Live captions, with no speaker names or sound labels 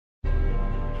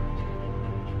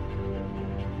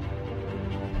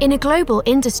In a global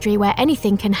industry where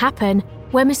anything can happen,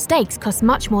 where mistakes cost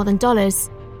much more than dollars,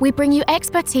 we bring you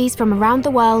expertise from around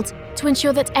the world to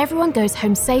ensure that everyone goes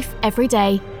home safe every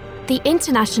day. The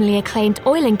internationally acclaimed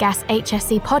Oil and Gas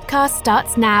HSE podcast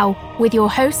starts now with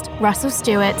your host, Russell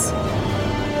Stewart.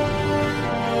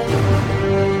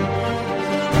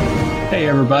 Hey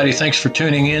everybody, thanks for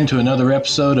tuning in to another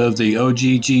episode of the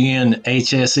OGGN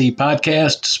HSE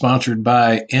podcast, sponsored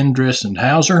by Endress &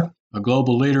 Hauser, a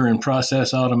global leader in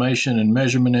process automation and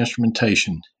measurement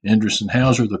instrumentation. Endress &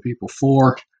 Hauser, the people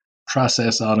for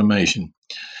process automation.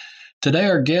 Today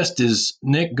our guest is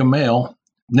Nick Gamel.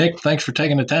 Nick, thanks for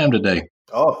taking the time today.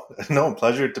 Oh, no,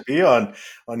 pleasure to be on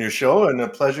your show and a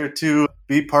pleasure to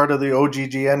be part of the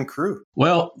OGGN crew.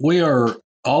 Well, we are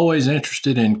always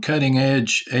interested in cutting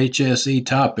edge HSE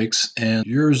topics, and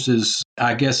yours is,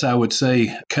 I guess I would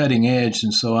say, cutting edge.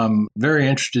 And so I'm very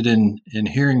interested in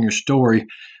hearing your story.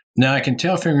 Now, I can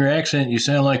tell from your accent, you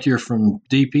sound like you're from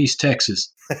deep East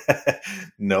Texas.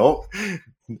 No,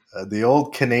 the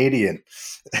old Canadian.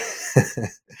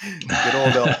 Good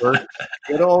old Alberta.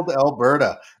 Good old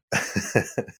Alberta.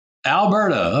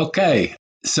 Alberta, okay.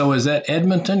 So is that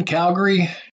Edmonton, Calgary?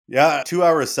 Yeah, 2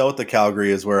 hours south of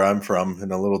Calgary is where I'm from,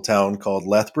 in a little town called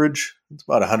Lethbridge. It's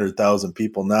about 100,000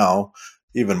 people now,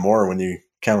 even more when you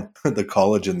count the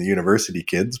college and the university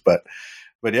kids. But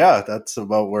yeah, that's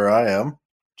about where I am.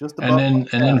 Just about. And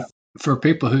then for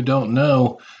people who don't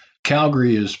know,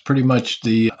 Calgary is pretty much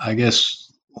the, I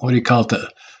guess, what do you call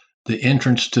it, the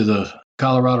entrance to the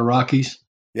Colorado Rockies?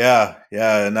 Yeah,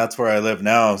 and that's where I live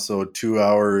now. So 2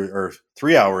 hours or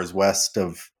 3 hours west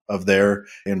of there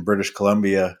in British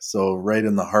Columbia. So right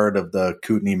in the heart of the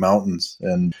Kootenay Mountains.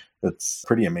 And it's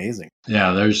pretty amazing.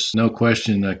 Yeah, there's no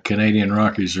question the Canadian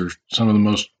Rockies are some of the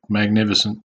most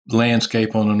magnificent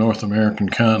landscape on the North American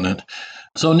continent.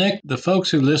 So, Nick, the folks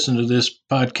who listen to this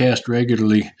podcast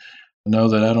regularly know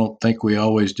that I don't think we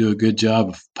always do a good job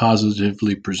of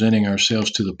positively presenting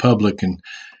ourselves to the public, and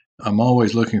I'm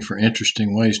always looking for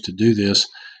interesting ways to do this.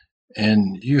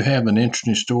 And you have an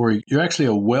interesting story. You're actually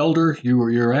a welder.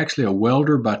 You're actually a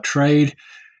welder by trade,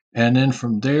 and then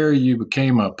from there you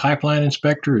became a pipeline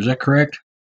inspector. Is that correct?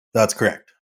 That's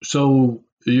correct. So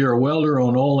you're a welder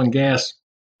on oil and gas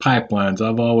pipelines.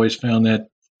 I've always found that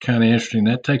kind of interesting.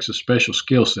 That takes a special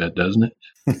skill set, doesn't it?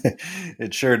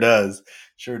 It sure does.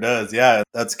 Sure does. Yeah,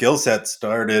 that skill set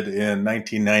started in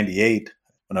 1998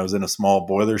 when I was in a small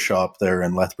boiler shop there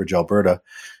in Lethbridge, Alberta,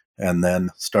 and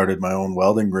then started my own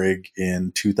welding rig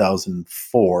in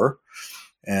 2004.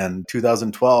 And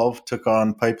 2012 took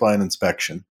on pipeline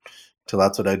inspection. So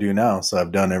that's what I do now. So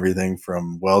I've done everything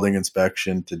from welding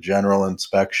inspection to general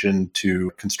inspection to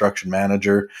construction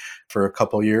manager for a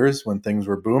couple years when things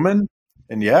were booming.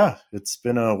 And yeah, it's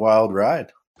been a wild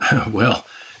ride. Well,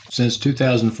 since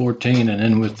 2014, and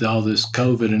then with all this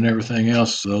COVID and everything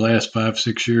else, the last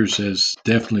 5-6 years has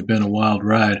definitely been a wild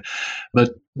ride.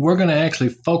 But we're going to actually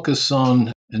focus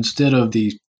on, instead of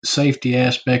the safety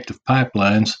aspect of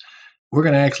pipelines, we're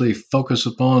going to actually focus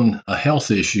upon a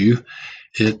health issue.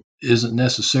 It isn't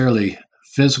necessarily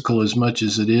physical as much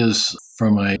as it is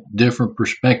from a different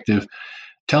perspective.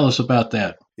 Tell us about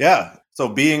that. Yeah. So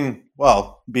being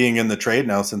in the trade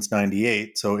now since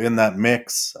 98. So in that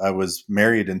mix, I was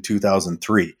married in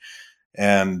 2003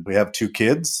 and we have 2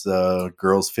 kids,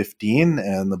 girls 15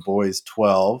 and the boys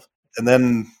 12. And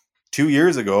then 2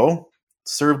 years ago,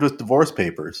 served with divorce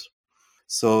papers.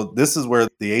 So this is where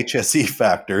the HSE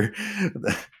factor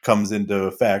comes into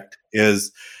effect,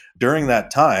 is during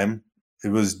that time, it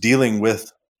was dealing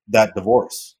with that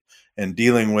divorce and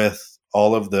dealing with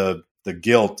all of the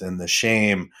guilt and the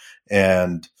shame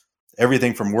and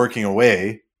everything from working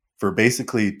away. For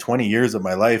basically 20 years of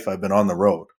my life, I've been on the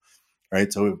road,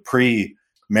 right? So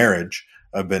pre-marriage,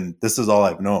 this is all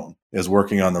I've known, is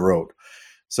working on the road.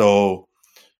 So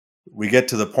we get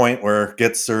to the point where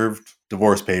get served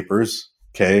divorce papers.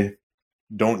 Okay.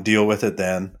 Don't deal with it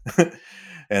then.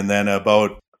 And then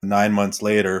about 9 months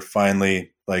later,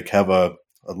 finally have a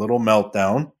little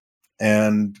meltdown.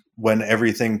 And when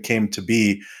everything came to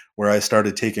be, where I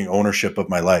started taking ownership of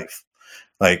my life,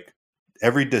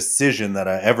 every decision that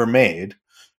I ever made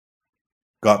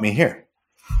got me here.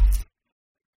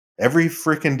 Every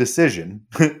freaking decision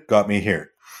got me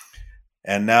here.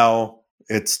 And now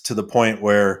it's to the point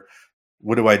where,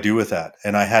 what do I do with that?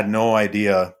 And I had no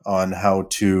idea on how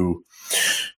to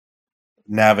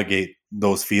navigate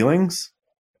those feelings.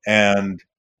 And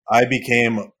I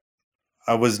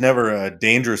was never a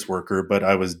dangerous worker, but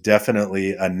I was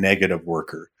definitely a negative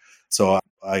worker. So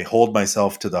I hold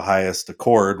myself to the highest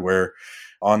accord, where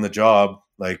on the job,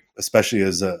 especially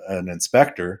as an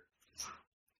inspector,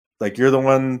 you're the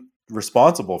one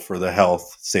responsible for the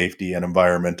health, safety, and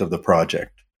environment of the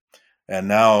project. And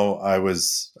now I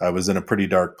was in a pretty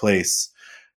dark place,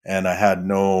 and I had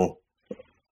no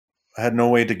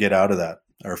way to get out of that,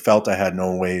 or felt I had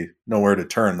nowhere to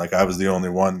turn. Like I was the only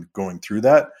one going through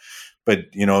that.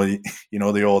 But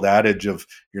the old adage of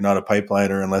you're not a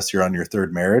pipeliner unless you're on your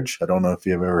third marriage. I don't know if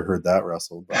you've ever heard that,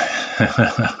 Russell. But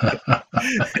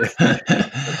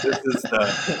this is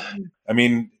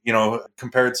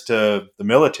compared to the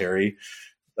military,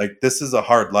 like this is a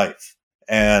hard life,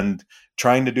 and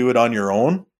trying to do it on your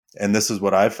own. And this is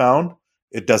what I found.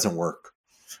 It doesn't work.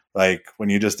 Like when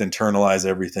you just internalize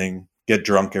everything, get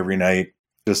drunk every night,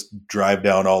 just drive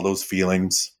down all those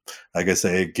feelings, like I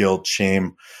say, guilt,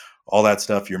 shame, all that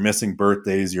stuff. You're missing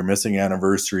birthdays, you're missing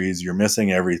anniversaries, you're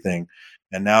missing everything.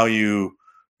 And now you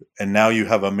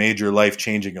have a major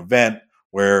life-changing event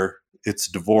where it's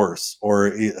divorce, or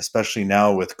especially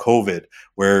now with COVID,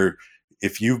 where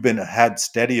if you've had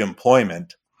steady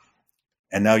employment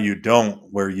and now you don't,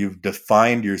 where you've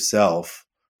defined yourself,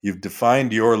 you've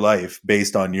defined your life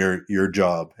based on your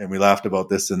job. And we laughed about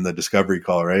this in the discovery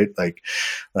call, right? Like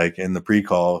in the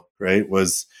pre-call, right?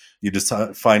 Was you just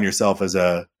find yourself as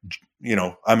I'm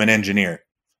an engineer,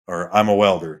 or I'm a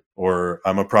welder, or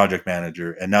I'm a project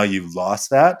manager. And now you've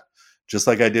lost that, just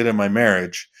like I did in my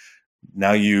marriage.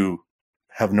 Now you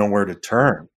have nowhere to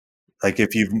turn. Like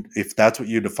if that's what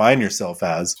you define yourself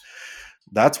as,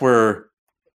 that's where,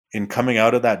 in coming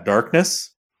out of that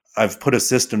darkness, I've put a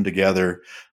system together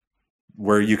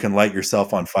where you can light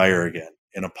yourself on fire again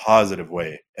in a positive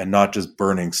way, and not just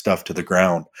burning stuff to the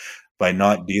ground, by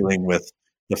not dealing with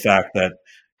the fact that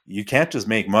you can't just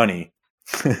make money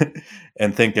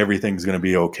and think everything's going to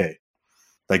be okay.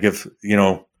 Like if,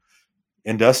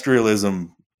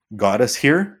 industrialism got us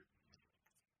here,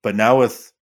 but now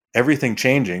with everything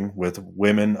changing, with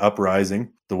women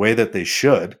uprising the way that they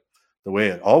should, the way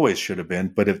it always should have been,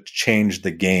 but it changed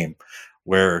the game,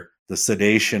 where the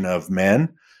sedation of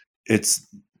men, it's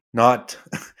not,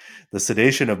 the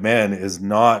sedation of men is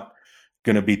not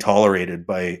going to be tolerated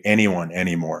by anyone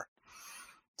anymore.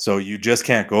 So you just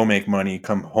can't go make money,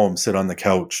 come home, sit on the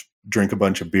couch, drink a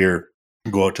bunch of beer,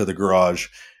 go out to the garage,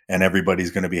 and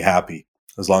everybody's going to be happy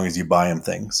as long as you buy them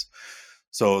things.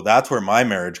 So that's where my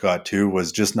marriage got to,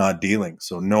 was just not dealing.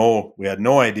 So we had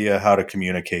no idea how to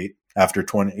communicate after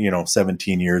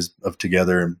 17 years of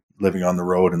together and living on the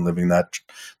road and living that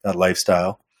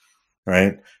lifestyle,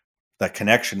 right? That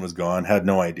connection was gone. Had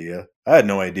no idea. I had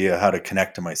no idea how to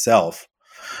connect to myself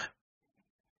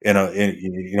in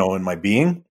my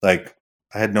being. Like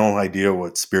I had no idea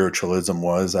what spiritualism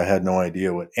was. I had no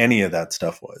idea what any of that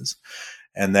stuff was.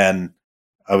 And then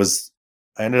I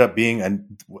ended up being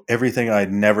everything I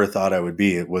never thought I would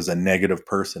be. It was a negative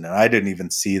person. And I didn't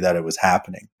even see that it was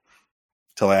happening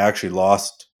till I actually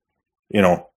lost,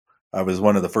 I was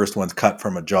one of the first ones cut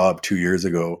from a job 2 years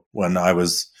ago, when I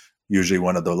was usually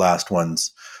one of the last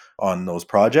ones on those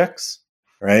projects,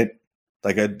 right?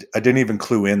 Like I didn't even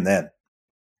clue in then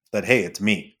that, hey, it's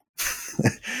me.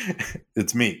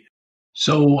 It's me.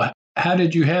 So how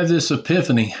did you have this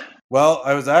epiphany? Well,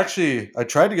 I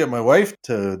tried to get my wife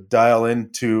to dial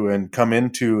into and come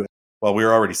into, well, we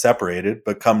were already separated,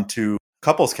 but come to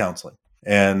couples counseling.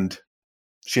 And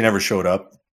she never showed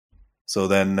up. So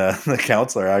then the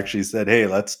counselor actually said, hey,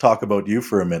 let's talk about you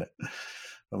for a minute.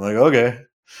 I'm like, okay.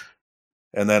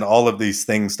 And then all of these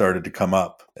things started to come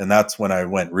up. And that's when I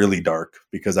went really dark,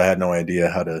 because I had no idea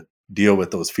how to deal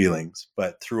with those feelings.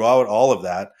 But throughout all of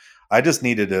that, I just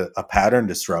needed a pattern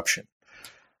disruption.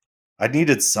 I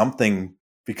needed something,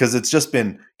 because it's just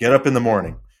been get up in the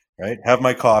morning, right? Have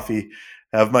my coffee,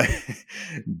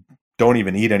 don't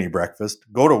even eat any breakfast,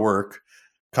 go to work,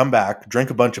 come back, drink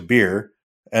a bunch of beer,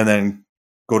 and then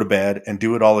go to bed and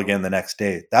do it all again the next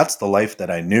day. That's the life that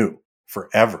I knew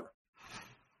forever.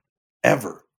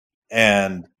 Ever.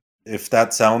 And if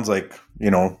that sounds like,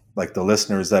 like the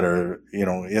listeners that are,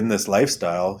 in this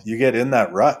lifestyle, you get in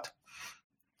that rut.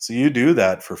 So you do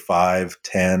that for 5,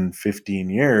 10, 15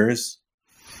 years.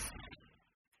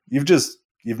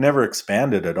 You've never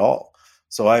expanded at all.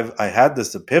 So I had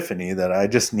this epiphany that I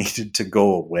just needed to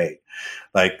go away.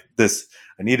 Like this,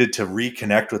 I needed to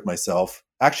reconnect with myself,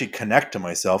 actually connect to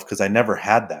myself, because I never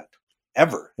had that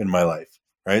ever in my life.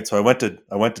 Right. So I went to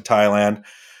Thailand,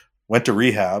 went to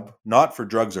rehab, not for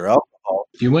drugs or alcohol.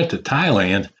 You went to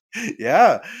Thailand?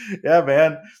 Yeah,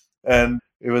 man. And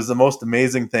it was the most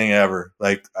amazing thing ever.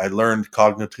 Like I learned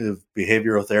cognitive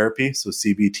behavioral therapy, so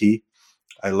CBT.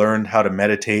 I learned how to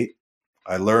meditate.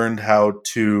 I learned how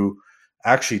to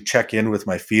actually check in with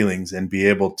my feelings and be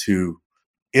able to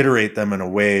iterate them in a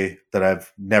way that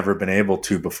I've never been able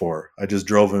to before. I just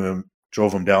drove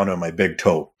drove them down on my big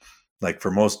toe. Like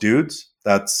for most dudes,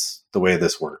 that's the way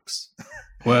this works.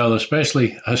 Well,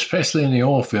 especially in the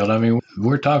oil field. I mean,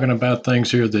 we're talking about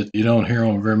things here that you don't hear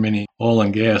on very many oil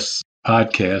and gas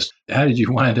podcasts. How did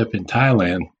you wind up in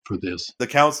Thailand for this? The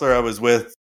counselor I was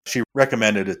with, she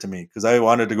recommended it to me because I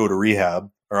wanted to go to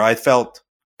rehab, or I felt,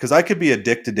 because I could be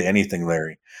addicted to anything,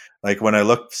 Larry. Like when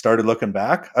I started looking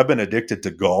back, I've been addicted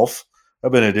to golf.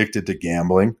 I've been addicted to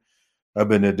gambling. I've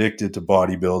been addicted to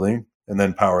bodybuilding and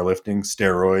then powerlifting,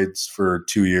 steroids for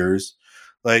 2 years.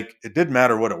 Like it didn't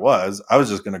matter what it was. I was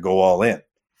just going to go all in.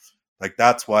 Like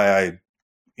that's why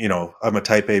I'm a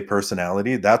type A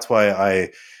personality. That's why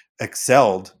I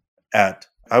excelled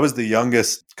I was the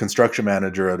youngest construction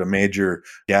manager at a major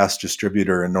gas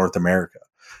distributor in North America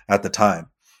at the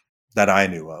time that I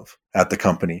knew of at the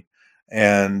company.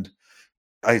 And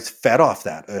I fed off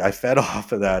that. I fed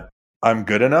off of that. I'm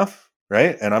good enough,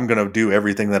 right? And I'm going to do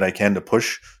everything that I can to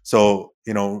push. So,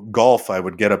 golf, I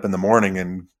would get up in the morning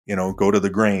and, go to the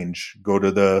Grange, go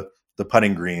to the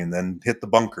putting green, then hit the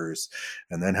bunkers,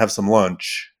 and then have some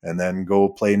lunch, and then go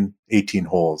play 18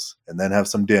 holes, and then have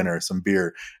some dinner, some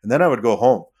beer, and then I would go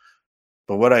home.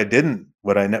 But what I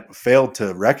failed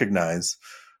to recognize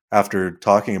after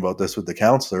talking about this with the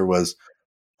counselor was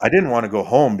I didn't want to go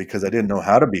home because I didn't know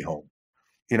how to be home.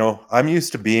 I'm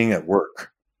used to being at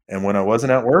work. And when I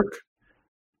wasn't at work,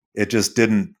 it just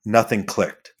nothing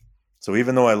clicked. So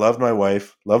even though I loved my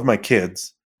wife, loved my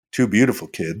kids, 2 beautiful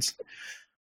kids,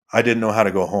 I didn't know how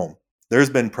to go home. There's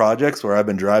been projects where I've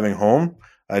been driving home.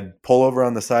 I'd pull over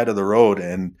on the side of the road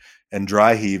and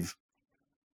dry heave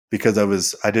because I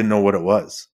didn't know what it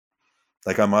was.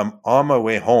 Like I'm on my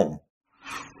way home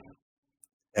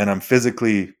and I'm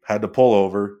physically had to pull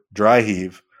over, dry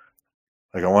heave.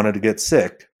 Like I wanted to get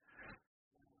sick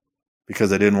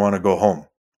because I didn't want to go home.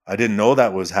 I didn't know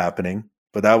that was happening,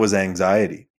 but that was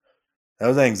anxiety. That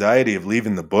was anxiety of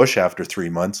leaving the bush after 3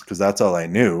 months because that's all I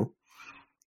knew.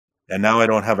 And now I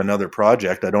don't have another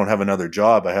project. I don't have another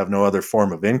job. I have no other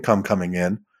form of income coming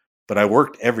in. But I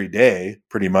worked every day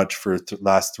pretty much for the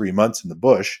last 3 months in the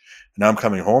bush. And now I'm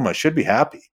coming home. I should be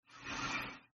happy.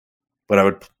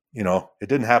 But it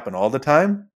didn't happen all the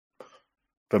time.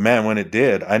 But man, when it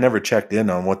did, I never checked in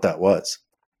on what that was.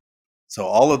 So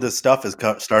all of this stuff is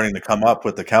starting to come up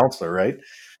with the counselor, right?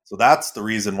 So that's the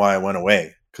reason why I went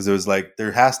away. Because it was like,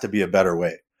 there has to be a better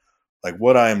way. Like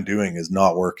what I am doing is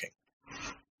not working.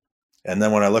 And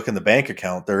then when I look in the bank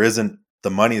account, there isn't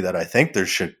the money that I think there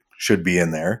should be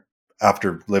in there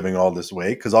after living all this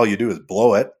way, because all you do is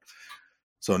blow it.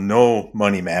 So no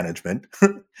money management,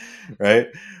 right?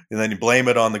 And then you blame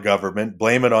it on the government,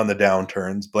 blame it on the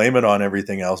downturns, blame it on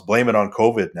everything else, blame it on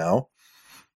COVID now.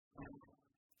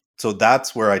 So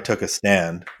that's where I took a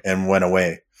stand and went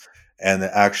away and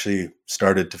actually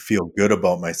started to feel good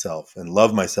about myself and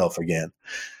love myself again.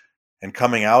 And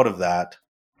coming out of that,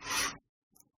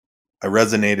 I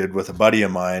resonated with a buddy of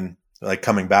mine, like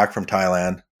coming back from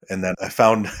Thailand. And then I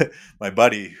found my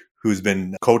buddy who's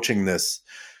been coaching this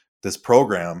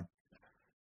program,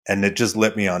 and it just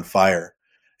lit me on fire.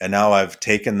 And now I've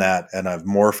taken that and I've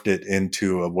morphed it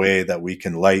into a way that we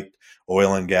can light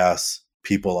oil and gas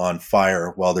people on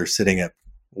fire while they're sitting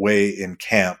away in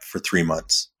camp for 3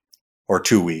 months or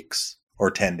 2 weeks or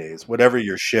 10 days, whatever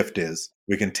your shift is.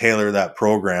 We can tailor that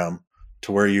program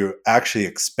to where you're actually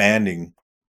expanding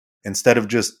instead of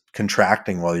just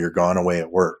contracting while you're gone away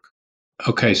at work.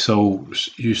 Okay, so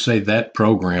you say that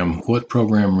program. What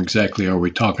program exactly are we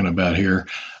talking about here?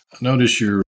 Notice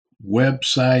your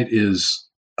website is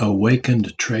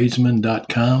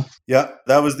awakenedtradesman.com. Yeah,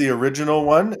 that was the original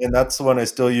one, and that's the one I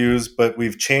still use, but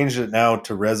we've changed it now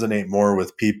to resonate more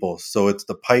with people. So it's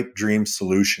the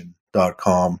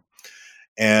pipedreamsolution.com.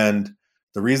 And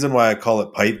the reason why I call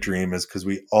it Pipe Dream is because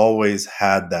we always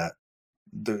had that.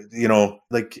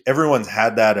 Like everyone's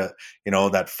had that,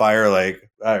 that fire,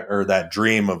 or that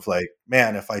dream of like,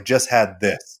 man, if I just had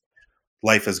this,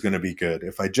 life is going to be good.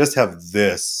 If I just have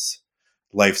this,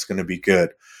 life's going to be good.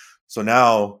 So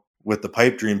now with the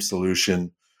Pipe Dream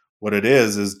Solution, what it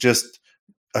is just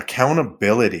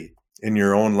accountability in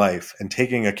your own life and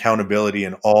taking accountability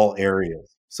in all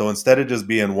areas. So instead of just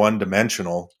being one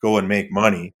dimensional, go and make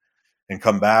money and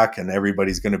come back and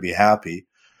everybody's going to be happy.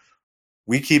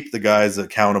 We keep the guys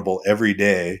accountable every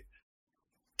day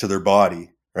to their body,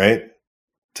 right?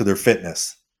 To their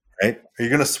fitness, right? Are you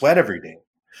going to sweat every day?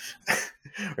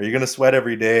 Are you going to sweat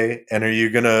every day? And are you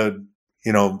going to,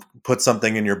 put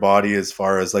something in your body as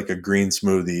far as like a green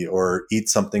smoothie or eat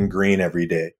something green every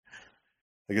day?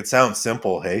 Like it sounds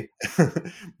simple, hey?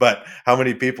 But how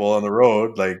many people on the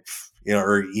road, are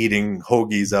eating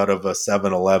hoagies out of a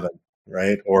 7-Eleven,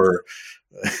 right? Or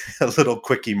a little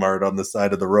quickie mart on the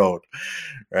side of the road,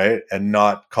 right? And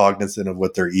not cognizant of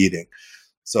what they're eating.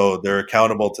 So they're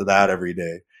accountable to that every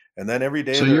day. And then every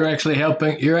day, So you're actually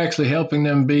helping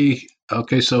them be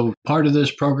okay. So part of this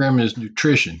program is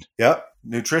nutrition. Yep.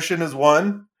 Nutrition is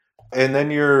one, and then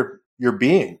your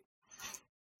being,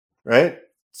 right?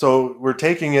 So we're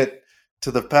taking it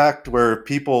to the fact where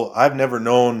I've never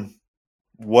known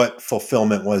what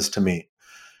fulfillment was to me.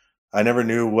 I never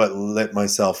knew what lit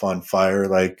myself on fire,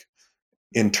 like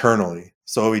internally.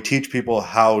 So we teach people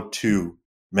how to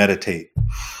meditate.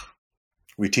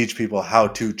 We teach people how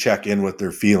to check in with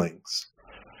their feelings.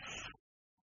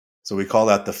 So we call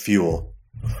that the fuel.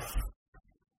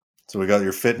 So we got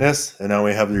your fitness, and now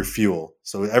we have your fuel.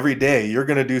 So every day you're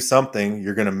going to do something.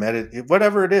 You're going to meditate,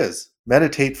 whatever it is.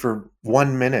 Meditate for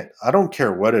 1 minute. I don't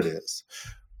care what it is,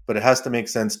 but it has to make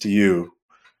sense to you.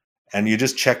 And you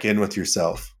just check in with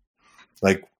yourself.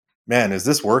 Like, man, is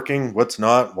this working? What's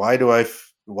not? Why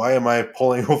am I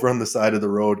pulling over on the side of the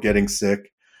road getting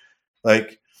sick?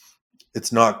 Like,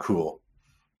 it's not cool.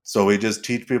 So we just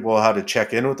teach people how to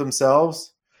check in with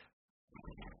themselves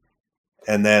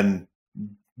and then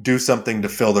do something to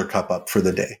fill their cup up for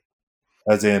the day,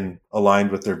 as in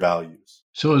aligned with their values.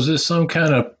 So is this some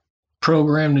kind of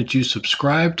program that you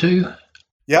subscribe to?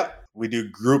 Yep. We do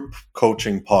group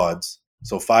coaching pods.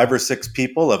 So 5 or 6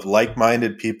 people of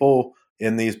like-minded people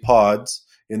in these pods,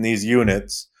 in these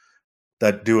units,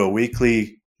 that do a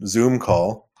weekly Zoom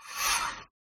call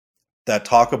that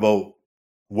talk about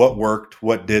what worked,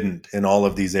 what didn't in all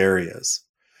of these areas,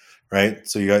 right?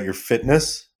 So you got your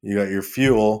fitness, you got your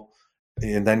fuel,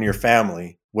 and then your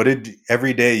family.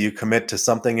 Every day you commit to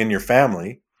something in your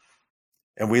family,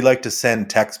 and we like to send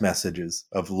text messages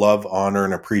of love, honor,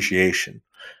 and appreciation.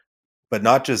 But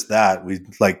not just that, we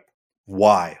like,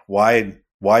 why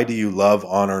do you love,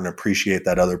 honor, and appreciate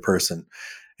that other person?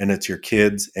 And it's your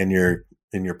kids and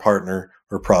your partner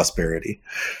or prosperity.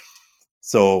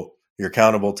 So you're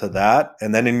accountable to that.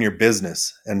 And then in your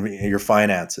business and your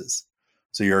finances.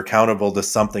 So you're accountable to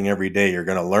something every day. You're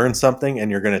going to learn something and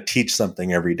you're going to teach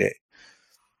something every day.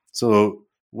 So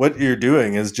what you're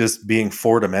doing is just being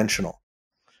 4-dimensional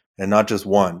and not just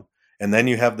one. And then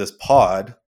you have this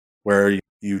pod where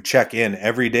you check in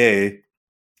every day.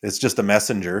 It's just a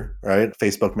messenger, right?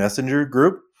 Facebook Messenger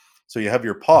group. So you have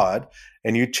your pod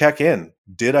and you check in.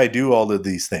 Did I do all of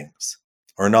these things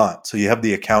or not? So you have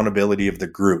the accountability of the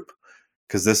group,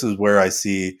 because this is where I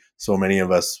see so many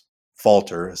of us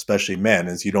falter, especially men,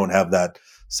 is you don't have that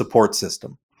support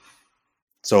system.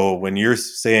 So when you're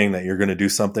saying that you're going to do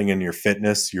something in your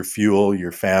fitness, your fuel,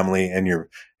 your family, and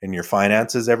your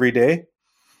finances every day,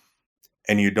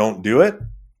 and you don't do it,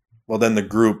 well, then the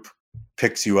group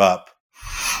picks you up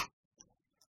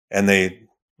and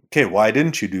okay, why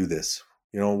didn't you do this?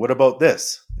 What about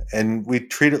this? And we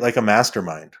treat it like a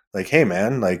mastermind. Like, hey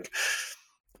man, like,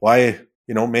 why,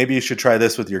 maybe you should try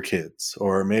this with your kids,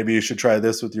 or maybe you should try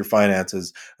this with your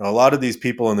finances. And a lot of these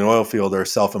people in the oil field are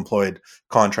self-employed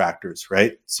contractors,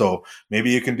 right? So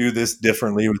maybe you can do this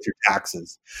differently with your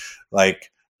taxes.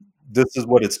 Like, this is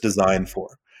what it's designed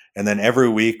for. And then every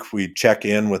week we check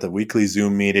in with a weekly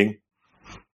Zoom meeting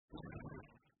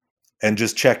and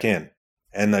just check in.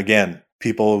 And again,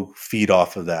 people feed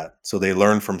off of that. So they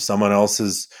learn from someone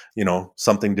else's,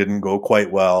 something didn't go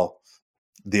quite well.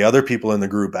 The other people in the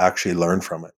group actually learn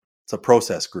from it. It's a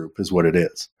process group is what it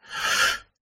is.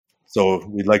 So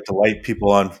we'd like to light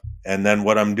people on. And then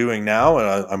what I'm doing now,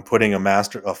 I'm putting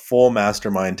a full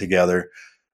mastermind together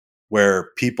where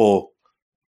people,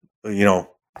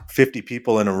 50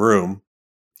 people in a room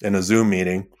in a Zoom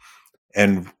meeting,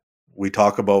 and we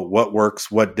talk about what works,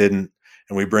 what didn't,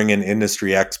 and we bring in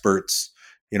industry experts,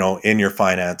 in your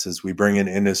finances. We bring in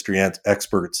industry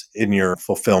experts in your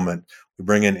fulfillment. We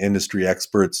bring in industry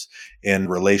experts in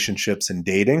relationships and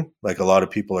dating. Like, a lot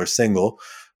of people are single,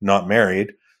 not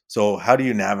married. So how do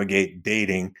you navigate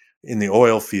dating in the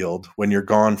oil field when you're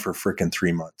gone for freaking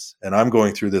 3 months? And I'm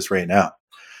going through this right now.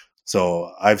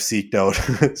 So I've seeked out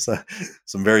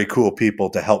some very cool people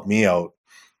to help me out.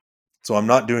 So I'm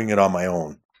not doing it on my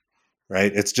own,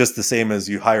 right? It's just the same as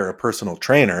you hire a personal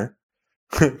trainer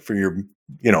for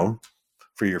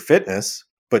your fitness.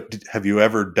 But have you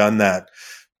ever done that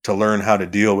to learn how to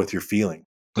deal with your feeling?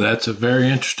 That's a very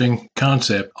interesting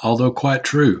concept, although quite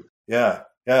true. Yeah.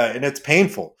 And it's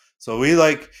painful. So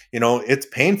it's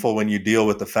painful when you deal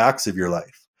with the facts of your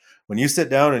life. When you sit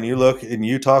down and you look and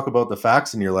you talk about the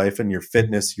facts in your life and your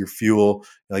fitness, your fuel,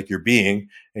 like your being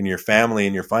and your family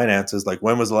and your finances, like,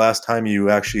 when was the last time you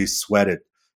actually sweated?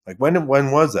 Like, when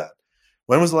was that?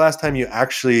 When was the last time you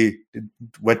actually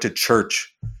went to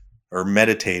church or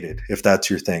meditated, if that's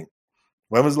your thing?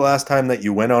 When was the last time that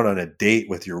you went out on a date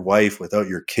with your wife without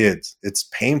your kids? It's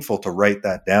painful to write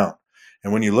that down.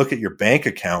 And when you look at your bank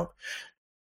account,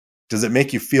 does it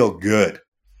make you feel good?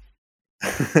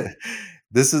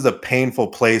 This is a painful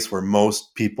place where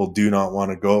most people do not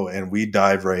want to go, and we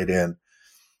dive right in.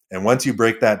 And once you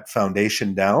break that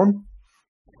foundation down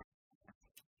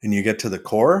and you get to the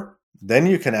core, then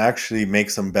you can actually make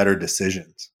some better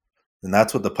decisions. And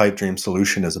that's what the Pipe Dream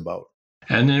solution is about.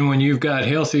 And then when you've got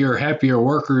healthier, happier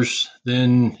workers,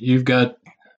 then you've got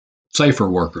safer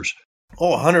workers.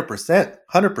 Oh, 100%.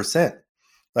 100%.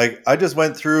 Like I just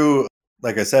went through,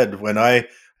 like I said, when I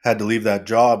had to leave that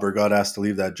job or got asked to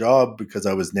leave that job because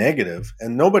I was negative,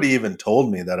 and nobody even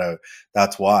told me that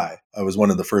that's why I was one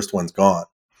of the first ones gone.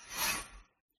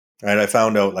 Right? I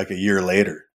found out like a year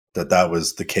later that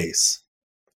was the case.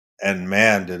 And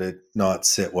man, did it not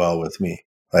sit well with me.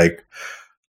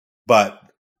 But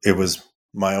it was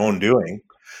my own doing.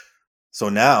 So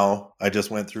now I just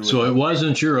went through. So it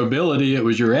wasn't your ability, it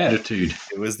was your attitude.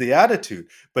 It was the attitude.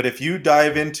 But if you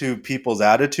dive into people's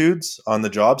attitudes on the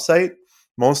job site,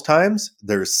 most times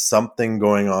there's something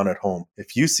going on at home.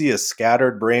 If you see a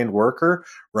scattered brained worker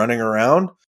running around,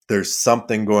 there's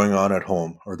something going on at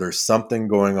home, or there's something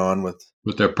going on with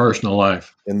their personal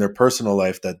life, in their personal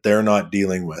life that they're not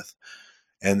dealing with.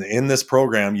 And in this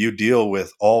program, you deal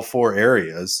with all 4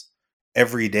 areas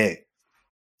every day.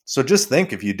 So just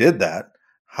think, if you did that,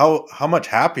 how much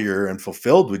happier and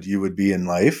fulfilled you would be in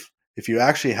life if you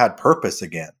actually had purpose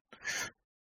again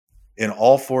in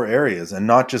all 4 areas, and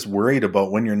not just worried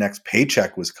about when your next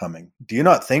paycheck was coming. Do you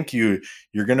not think you're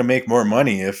going to make more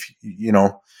money if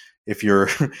you're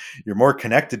more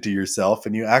connected to yourself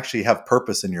and you actually have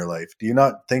purpose in your life? Do you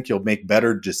not think you'll make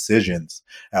better decisions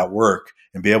at work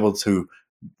and be able to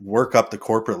work up the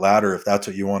corporate ladder if that's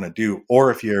what you want to do? Or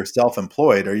if you're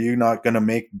self-employed, are you not going to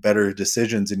make better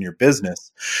decisions in your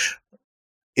business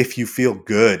if you feel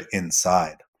good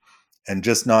inside and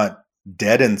just not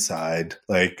dead inside?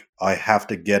 Like, I have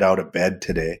to get out of bed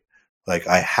today. Like,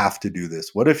 I have to do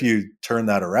this. What if you turn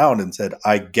that around and said,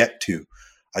 I get to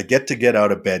get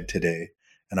out of bed today,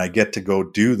 and I get to go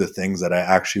do the things that I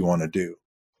actually want to do?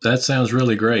 That sounds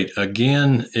really great.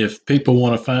 Again, if people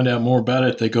want to find out more about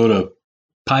it, they go to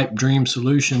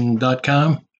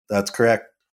pipedreamsolution.com. That's correct.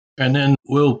 And then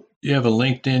you have a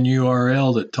LinkedIn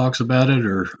URL that talks about it,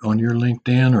 or on your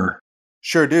LinkedIn, or?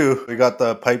 Sure do. We got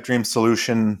the Pipe Dream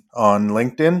Solution on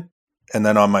LinkedIn, and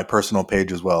then on my personal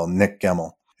page as well, Nick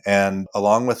Gemmell. And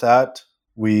along with that,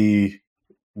 we're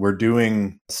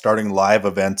starting live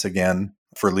events again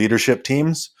for leadership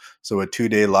teams. So a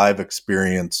 2-day live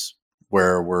experience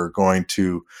where we're going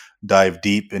to dive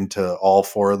deep into all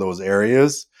 4 of those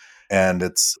areas. And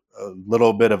it's a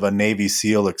little bit of a Navy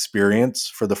SEAL experience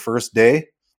for the first day.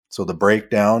 So the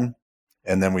breakdown,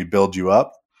 and then we build you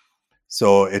up.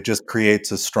 So it just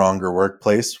creates a stronger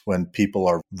workplace when people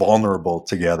are vulnerable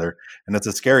together. And it's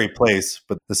a scary place,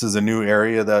 but this is a new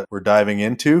area that we're diving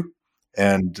into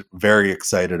and very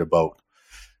excited about.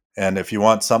 And if you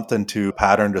want something to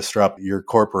pattern disrupt your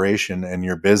corporation and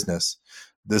your business,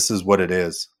 this is what it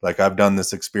is. Like, I've done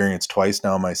this experience twice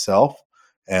now myself,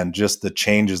 and just the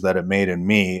changes that it made in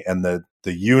me, and the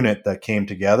unit that came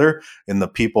together, and the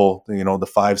people, the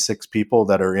 5-6 people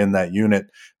that are in that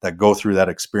unit that go through that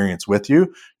experience with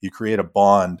you, you create a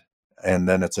bond. And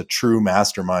then it's a true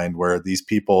mastermind where these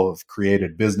people have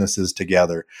created businesses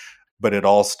together. But it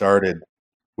all started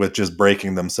with just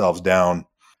breaking themselves down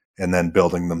and then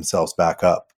building themselves back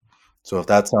up. So if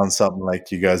that sounds something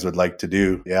like you guys would like to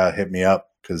do, yeah, hit me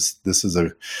up, because this is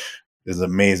an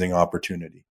amazing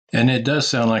opportunity. And it does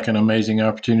sound like an amazing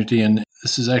opportunity. And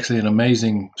this is actually an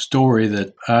amazing story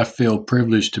that I feel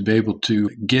privileged to be able to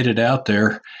get it out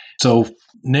there. So,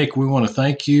 Nick, we want to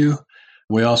thank you.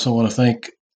 We also want to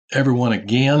thank everyone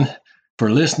again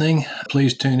for listening.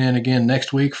 Please tune in again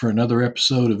next week for another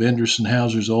episode of Endress &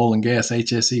 Hauser's Oil and Gas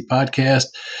HSE podcast,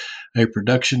 a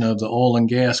production of the Oil and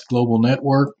Gas Global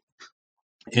Network.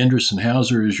 Endress &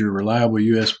 Hauser is your reliable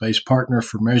U.S.-based partner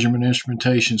for measurement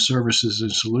instrumentation services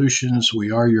and solutions.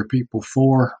 We are your people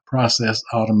for process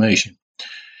automation.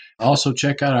 Also,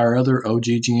 check out our other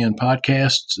OGGN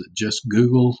podcasts. Just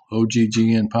Google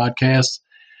OGGN podcasts.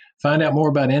 Find out more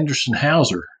about Endress &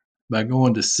 Hauser by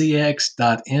going to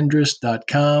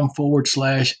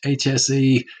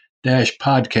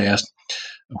cx.endress.com/HSE-podcast,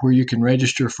 where you can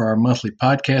register for our monthly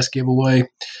podcast giveaway.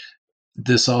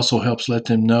 This also helps let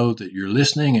them know that you're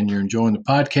listening and you're enjoying the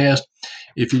podcast.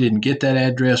 If you didn't get that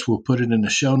address, we'll put it in the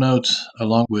show notes,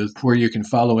 along with where you can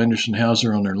follow Endress &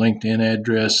 Hauser on their LinkedIn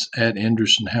address at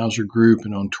Endress & Hauser Group,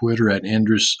 and on Twitter at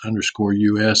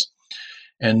Endress_US.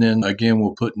 And then again,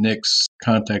 we'll put Nick's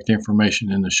contact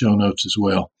information in the show notes as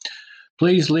well.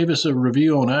 Please leave us a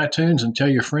review on iTunes and tell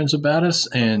your friends about us,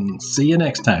 and see you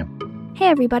next time. Hey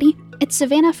everybody, it's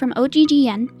Savannah from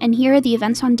OGGN, and here are the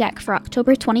events on deck for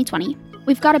October 2020.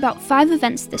 We've got about 5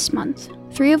 events this month,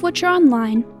 3 of which are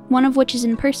online, 1 of which is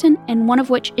in person, and 1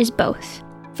 of which is both.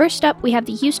 First up, we have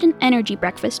the Houston Energy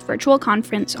Breakfast Virtual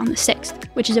Conference on the 6th,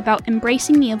 which is about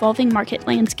embracing the evolving market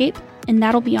landscape, and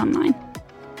that'll be online.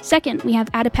 Second, we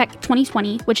have ADIPEC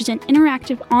 2020, which is an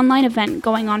interactive online event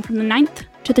going on from the 9th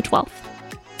to the 12th.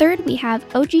 Third, we have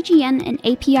OGGN and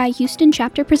API Houston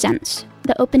Chapter Presents,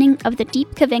 the opening of the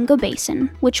Deep Kavango Basin,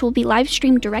 which will be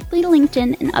live-streamed directly to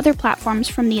LinkedIn and other platforms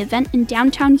from the event in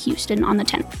downtown Houston on the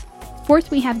 10th. Fourth,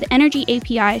 we have the Energy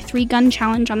API 3-Gun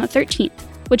Challenge on the 13th,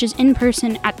 which is in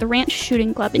person at the Ranch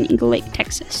Shooting Club in Eagle Lake,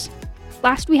 Texas.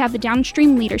 Last, we have the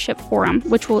Downstream Leadership Forum,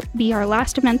 which will be our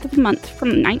last event of the month from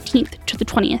the 19th to the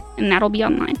 20th, and that'll be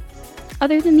online.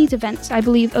 Other than these events, I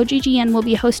believe OGGN will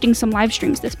be hosting some live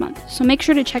streams this month, so make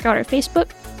sure to check out our Facebook,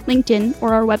 LinkedIn,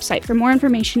 or our website for more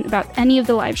information about any of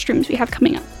the live streams we have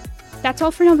coming up. That's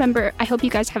all for November. I hope you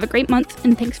guys have a great month,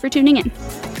 and thanks for tuning in.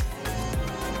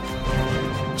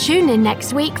 Tune in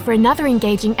next week for another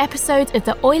engaging episode of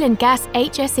the Oil and Gas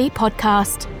HSE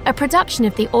podcast, a production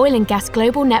of the Oil and Gas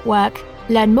Global Network.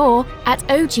 Learn more at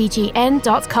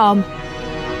oggn.com.